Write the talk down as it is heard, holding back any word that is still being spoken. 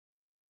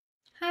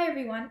Hi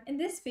everyone, in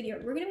this video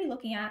we're going to be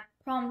looking at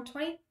problem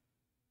 3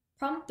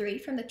 from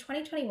the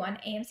 2021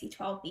 AMC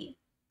 12B.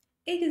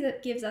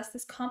 It gives us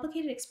this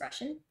complicated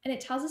expression and it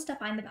tells us to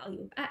find the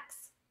value of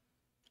x.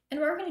 And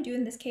what we're going to do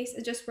in this case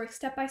is just work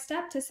step by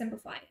step to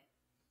simplify it.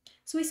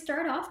 So we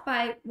start off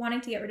by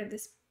wanting to get rid of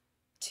this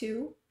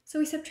 2, so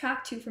we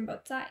subtract 2 from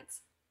both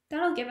sides.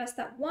 That'll give us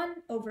that 1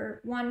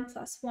 over 1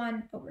 plus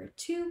 1 over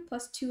 2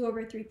 plus 2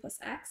 over 3 plus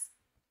x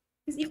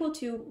is equal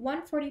to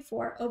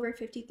 144 over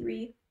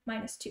 53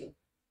 minus 2.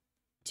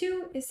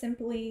 2 is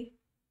simply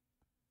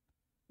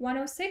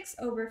 106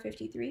 over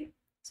 53,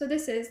 so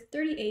this is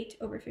 38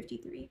 over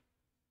 53.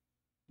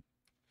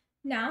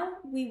 Now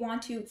we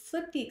want to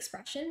flip the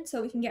expression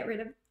so we can get rid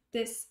of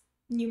this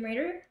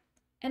numerator,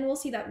 and we'll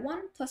see that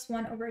 1 plus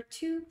 1 over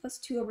 2 plus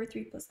 2 over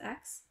 3 plus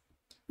x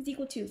is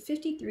equal to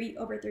 53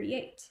 over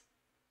 38.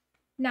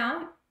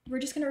 Now we're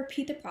just going to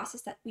repeat the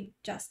process that we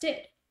just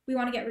did. We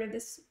want to get rid of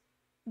this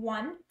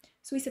 1,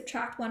 so we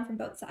subtract 1 from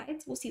both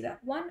sides. We'll see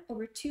that 1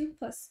 over 2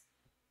 plus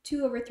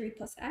 2 over 3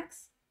 plus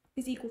x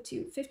is equal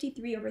to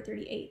 53 over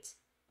 38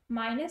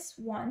 minus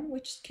 1,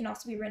 which can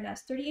also be written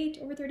as 38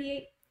 over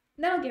 38,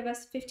 and that'll give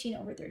us 15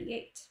 over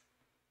 38.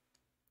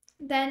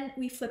 Then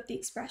we flip the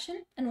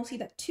expression, and we'll see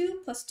that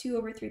 2 plus 2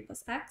 over 3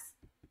 plus x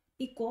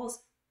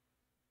equals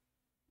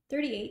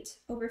 38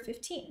 over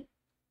 15.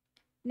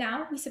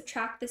 Now we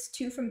subtract this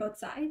 2 from both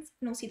sides,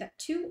 and we'll see that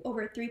 2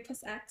 over 3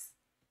 plus x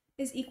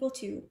is equal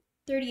to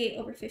 38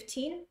 over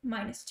 15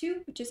 minus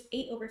 2, which is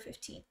 8 over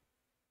 15.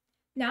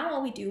 Now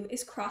all we do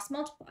is cross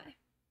multiply.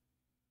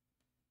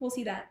 We'll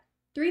see that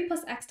 3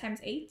 plus x times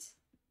 8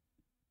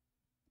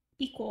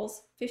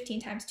 equals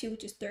 15 times 2,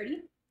 which is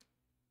 30.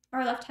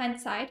 Our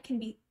left-hand side can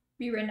be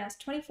rewritten as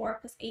 24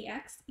 plus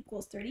 8x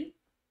equals 30.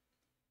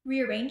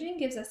 Rearranging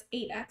gives us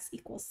 8x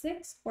equals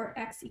 6, or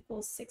x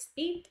equals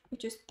 6/8,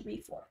 which is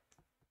 3/4.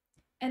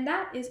 And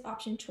that is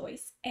option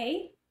choice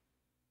A.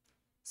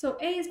 So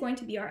A is going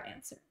to be our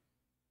answer.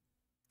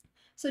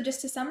 So just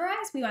to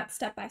summarize, we went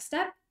step by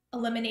step,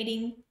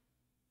 eliminating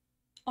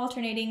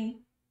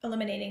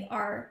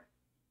our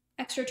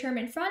extra term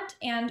in front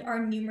and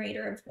our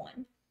numerator of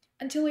 1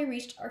 until we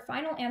reached our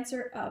final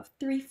answer of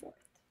 3/4.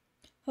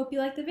 Hope you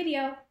liked the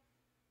video.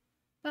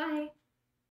 Bye!